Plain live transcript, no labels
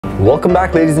Welcome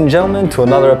back, ladies and gentlemen, to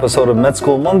another episode of Med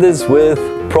School Mondays with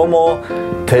Promo.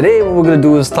 Today what we're going to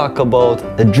do is talk about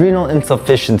adrenal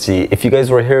insufficiency. If you guys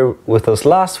were here with us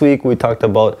last week, we talked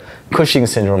about Cushing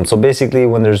Syndrome. So basically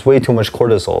when there's way too much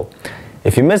cortisol.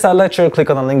 If you missed that lecture,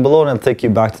 click on the link below and it'll take you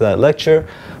back to that lecture.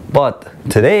 But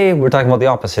today we're talking about the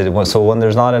opposite. So when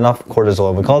there's not enough cortisol,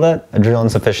 and we call that adrenal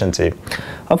insufficiency.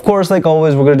 Of course, like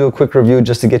always, we're going to do a quick review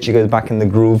just to get you guys back in the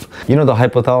groove. You know, the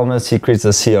hypothalamus secretes the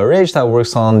SIADH that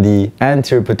works on the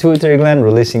anterior pituitary gland,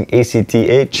 releasing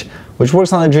ACTH, which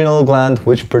works on the adrenal gland,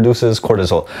 which produces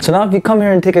cortisol. So now if you come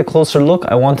here and take a closer look,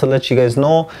 I want to let you guys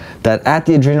know that at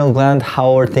the adrenal gland,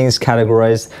 how are things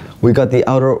categorized? We got the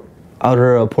outer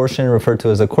portion referred to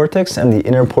as the cortex and the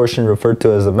inner portion referred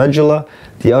to as the medulla.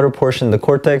 The outer portion, the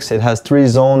cortex, it has three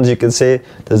zones, you can say,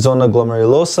 the zona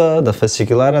glomerulosa, the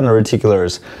fasciculata, and the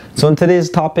reticularis. So in today's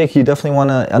topic, you definitely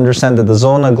want to understand that the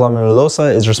zona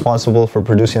glomerulosa is responsible for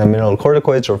producing the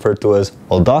mineralocorticoids referred to as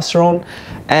aldosterone.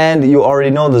 And you already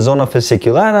know the zona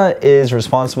fasciculata is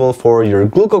responsible for your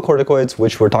glucocorticoids,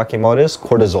 which we're talking about is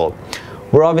cortisol.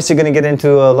 We're obviously going to get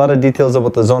into a lot of details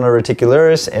about the zona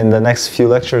reticularis in the next few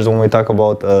lectures when we talk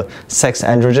about sex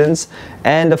androgens.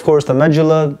 And of course the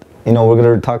medulla, you know, we're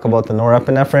going to talk about the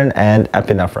norepinephrine and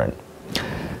epinephrine.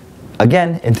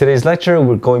 Again, in today's lecture,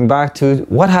 we're going back to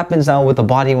what happens now with the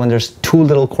body when there's too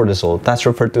little cortisol. That's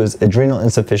referred to as adrenal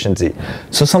insufficiency.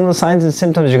 So some of the signs and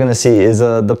symptoms you're going to see is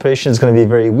the patient is going to be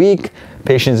very weak.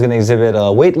 Patient is going to exhibit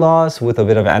weight loss with a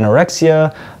bit of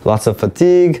anorexia, lots of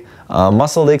fatigue,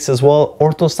 muscle aches as well,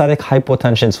 orthostatic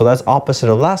hypotension. So that's opposite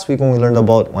of last week when we learned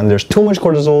about when there's too much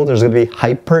cortisol, there's going to be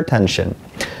hypertension.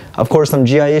 Of course, some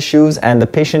GI issues, and the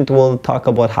patient will talk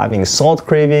about having salt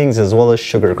cravings as well as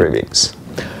sugar cravings.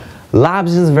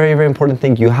 Labs is a very, very important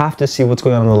thing. You have to see what's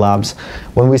going on in the labs.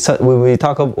 When we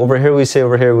talk over here, we say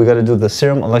over here, we got to do the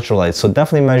serum electrolytes. So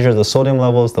definitely measure the sodium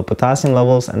levels, the potassium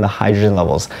levels, and the hydrogen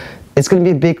levels. It's going to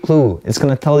be a big clue. It's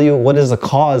going to tell you what is the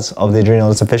cause of the adrenal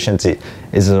insufficiency.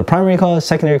 Is it a primary cause,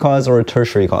 secondary cause, or a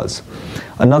tertiary cause?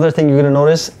 Another thing you're going to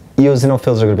notice,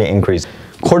 eosinophils are going to be increased.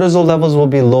 Cortisol levels will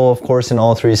be low, of course, in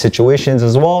all three situations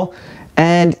as well.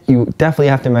 And you definitely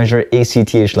have to measure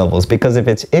ACTH levels, because if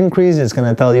it's increased, it's going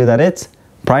to tell you that it's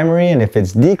primary, and if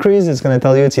it's decreased, it's going to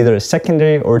tell you it's either a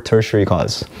secondary or tertiary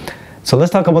cause. So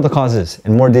let's talk about the causes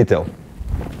in more detail.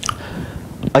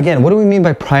 Again, what do we mean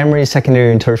by primary,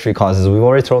 secondary, and tertiary causes? We've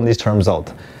already thrown these terms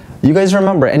out. You guys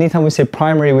remember, anytime we say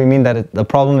primary, we mean that the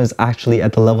problem is actually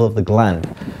at the level of the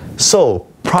gland. So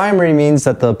primary means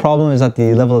that the problem is at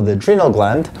the level of the adrenal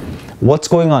gland. What's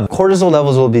going on? Cortisol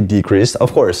levels will be decreased,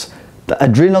 of course. The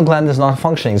adrenal gland is not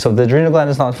functioning. So if the adrenal gland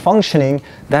is not functioning,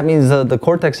 that means the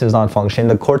cortex is not functioning.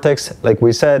 The cortex, like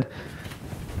we said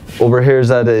over here, is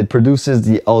that it produces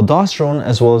the aldosterone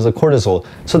as well as the cortisol.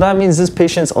 So that means this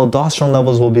patient's aldosterone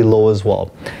levels will be low as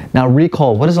well. Now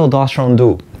recall, what does aldosterone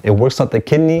do? It works on the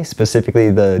kidney,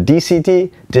 specifically the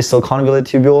DCT, distal convoluted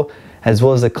tubule, as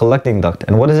well as the collecting duct.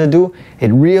 And what does it do?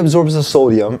 It reabsorbs the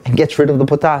sodium and gets rid of the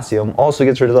potassium, also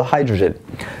gets rid of the hydrogen.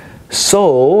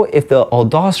 So if the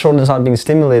aldosterone is not being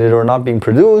stimulated or not being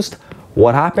produced,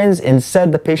 what happens?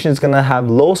 Instead, the patient is going to have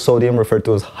low sodium, referred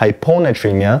to as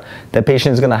hyponatremia. The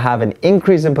patient is going to have an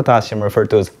increase in potassium, referred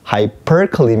to as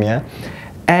hyperkalemia.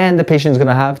 And the patient is going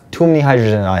to have too many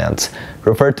hydrogen ions,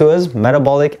 referred to as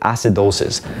metabolic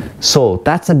acidosis. So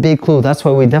that's a big clue. That's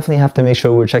why we definitely have to make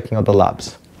sure we're checking out the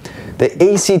labs.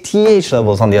 The ACTH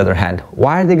levels, on the other hand,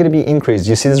 why are they going to be increased?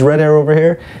 You see this red arrow over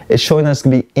here? It's showing that it's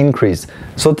going to be increased.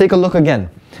 So take a look again.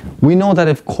 We know that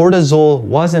if cortisol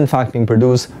was in fact being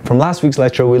produced, from last week's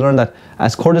lecture, we learned that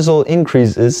as cortisol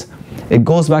increases, it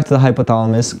goes back to the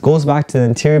hypothalamus, goes back to the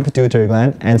anterior pituitary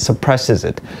gland, and suppresses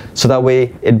it. So that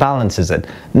way it balances it.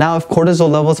 Now, if cortisol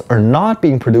levels are not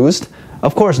being produced,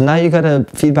 of course, now you got a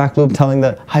feedback loop telling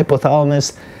the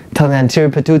hypothalamus, telling the anterior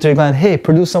pituitary gland, hey,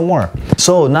 produce some more.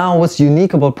 So now what's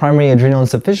unique about primary adrenal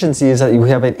insufficiency is that we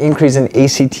have an increase in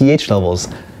ACTH levels.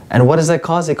 And what does that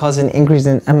cause? It causes an increase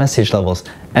in MSH levels.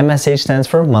 MSH stands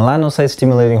for melanocyte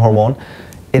stimulating hormone.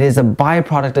 It is a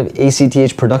byproduct of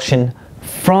ACTH production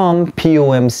from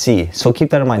POMC. So keep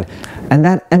that in mind. And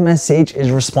that MSH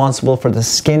is responsible for the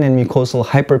skin and mucosal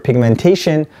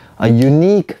hyperpigmentation, a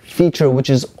unique feature which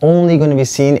is only going to be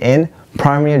seen in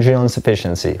primary adrenal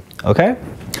insufficiency. Okay?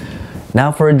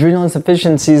 Now for adrenal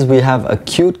insufficiencies, we have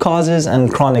acute causes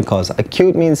and chronic cause.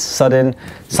 Acute means sudden,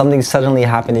 something suddenly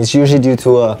happened. It's usually due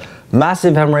to a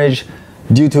massive hemorrhage,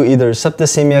 due to either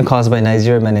septicemia caused by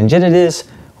Neisseria meningitidis,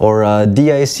 or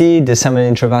DIC,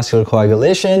 disseminated intravascular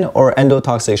coagulation, or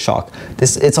endotoxic shock.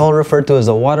 It's all referred to as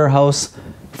the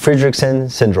Waterhouse-Friderichsen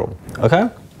syndrome, okay?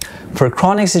 For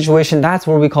chronic situation, that's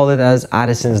where we call it as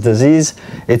Addison's disease.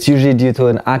 It's usually due to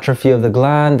an atrophy of the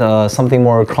gland, something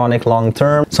more chronic long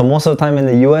term. So most of the time in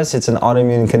the US, it's an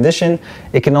autoimmune condition.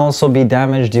 It can also be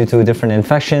damaged due to different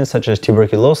infections such as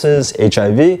tuberculosis,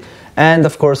 HIV, and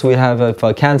of course we have if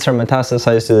cancer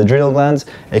metastasizes to the adrenal glands,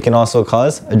 it can also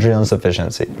cause adrenal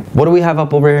insufficiency. What do we have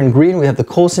up over here in green? We have the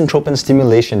colsyntropin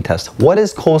stimulation test. What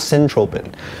is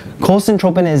colsyntropin?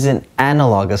 Colsyntropin is an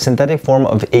analog, a synthetic form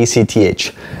of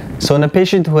ACTH. So in a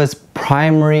patient who has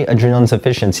primary adrenal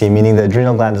insufficiency, meaning the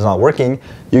adrenal gland is not working,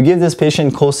 you give this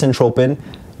patient colsyntropin,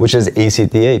 which is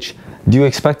ACTH. Do you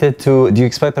expect the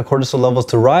cortisol levels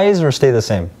to rise or stay the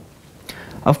same?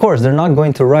 Of course, they're not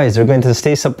going to rise, they're going to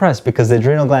stay suppressed because the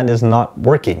adrenal gland is not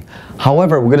working.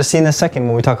 However, we're going to see in a second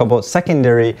when we talk about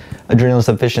secondary adrenal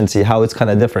insufficiency, how it's kind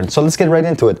of different. So let's get right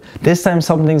into it. This time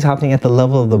something's happening at the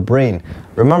level of the brain.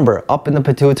 Remember, up in the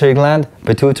pituitary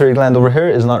gland over here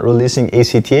is not releasing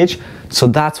ACTH, so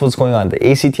that's what's going on. The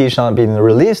ACTH not being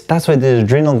released, that's why the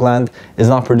adrenal gland is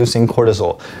not producing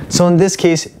cortisol. So in this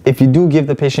case, if you do give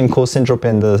the patient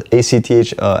colsyntropin, the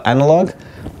ACTH analog,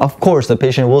 of course the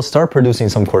patient will start producing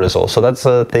some cortisol. So that's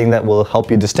a thing that will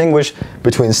help you distinguish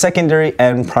between secondary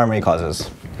and primary causes.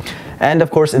 And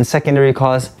of course in secondary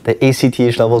cause, the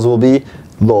ACTH levels will be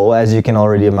low, as you can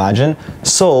already imagine.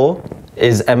 So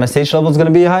is MSH levels going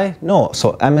to be high? No.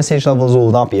 So MSH levels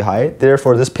will not be high.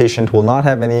 Therefore, this patient will not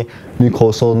have any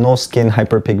mucosal, no skin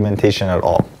hyperpigmentation at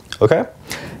all. Okay?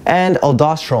 And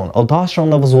aldosterone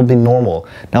levels will be normal.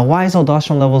 Now, why is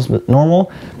aldosterone levels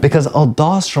normal? Because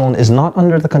aldosterone is not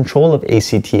under the control of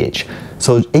ACTH.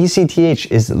 So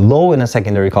ACTH is low in a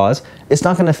secondary cause. It's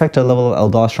not going to affect the level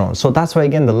of aldosterone. So that's why,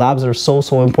 again, the labs are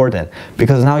so important,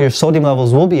 because now your sodium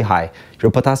levels will be high,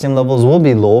 your potassium levels will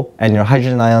be low, and your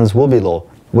hydrogen ions will be low,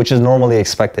 which is normally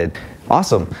expected.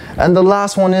 Awesome. And the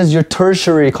last one is your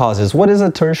tertiary causes. What is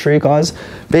a tertiary cause?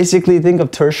 Basically, think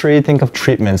of tertiary, think of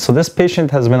treatment. So this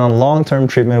patient has been on long-term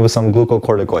treatment with some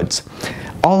glucocorticoids.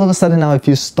 All of a sudden now, if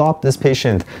you stop this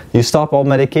patient, you stop all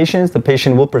medications, the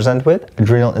patient will present with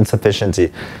adrenal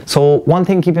insufficiency. So one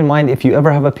thing, keep in mind, if you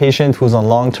ever have a patient who's on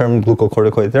long-term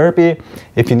glucocorticoid therapy,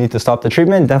 if you need to stop the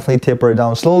treatment, definitely taper it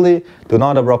down slowly. Do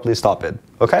not abruptly stop it,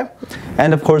 okay?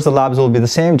 And of course, the labs will be the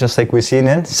same, just like we've seen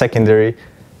in secondary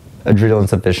adrenal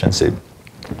insufficiency.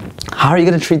 How are you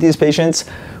going to treat these patients?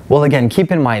 Well, again,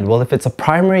 keep in mind, well, if it's a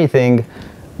primary thing,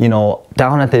 you know,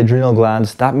 down at the adrenal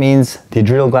glands, that means the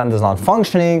adrenal gland is not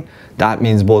functioning. That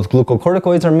means both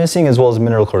glucocorticoids are missing as well as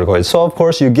mineralocorticoids. So of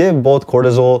course you give both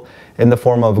cortisol in the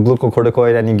form of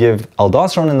glucocorticoid and you give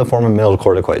aldosterone in the form of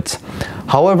mineralocorticoids.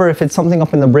 However, if it's something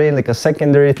up in the brain like a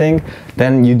secondary thing,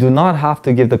 then you do not have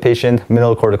to give the patient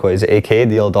mineralocorticoids, aka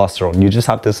the aldosterone. You just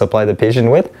have to supply the patient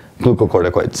with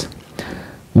glucocorticoids.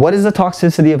 What is the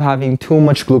toxicity of having too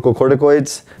much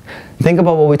glucocorticoids? Think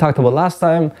about what we talked about last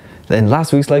time. In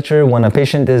last week's lecture, when a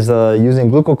patient is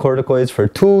using glucocorticoids for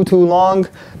too long,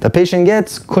 the patient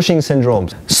gets Cushing Syndrome.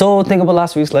 So think about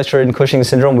last week's lecture in Cushing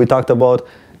Syndrome. We talked about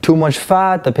too much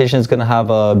fat, the patient's gonna have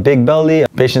a big belly, the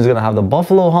patient's gonna have the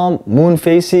buffalo hump, moon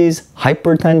faces,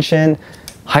 hypertension,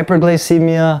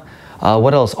 hyperglycemia,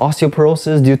 what else?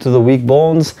 Osteoporosis due to the weak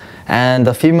bones, and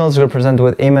the females are gonna present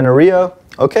with amenorrhea.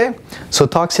 Okay, so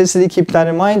toxicity, keep that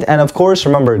in mind. And of course,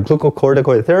 remember,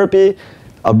 glucocorticoid therapy,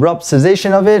 abrupt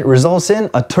cessation of it results in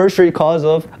a tertiary cause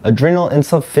of adrenal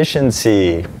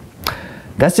insufficiency.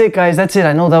 That's it, guys. That's it.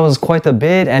 I know that was quite a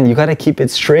bit, and you got to keep it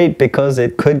straight because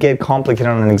it could get complicated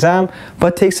on an exam,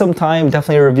 but take some time.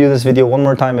 Definitely review this video one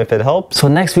more time if it helps. So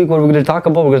next week, what we're going to talk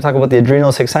about, we're going to talk about the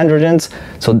adrenal 6 androgens.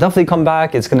 So definitely come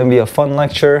back. It's going to be a fun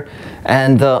lecture.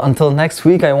 And until next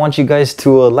week, I want you guys to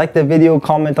like the video,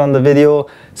 comment on the video,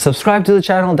 subscribe to the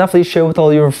channel, definitely share with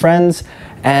all your friends.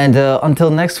 And until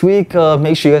next week,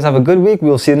 make sure you guys have a good week.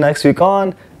 We'll see you next week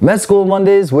on Med School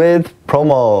Mondays with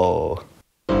Promo.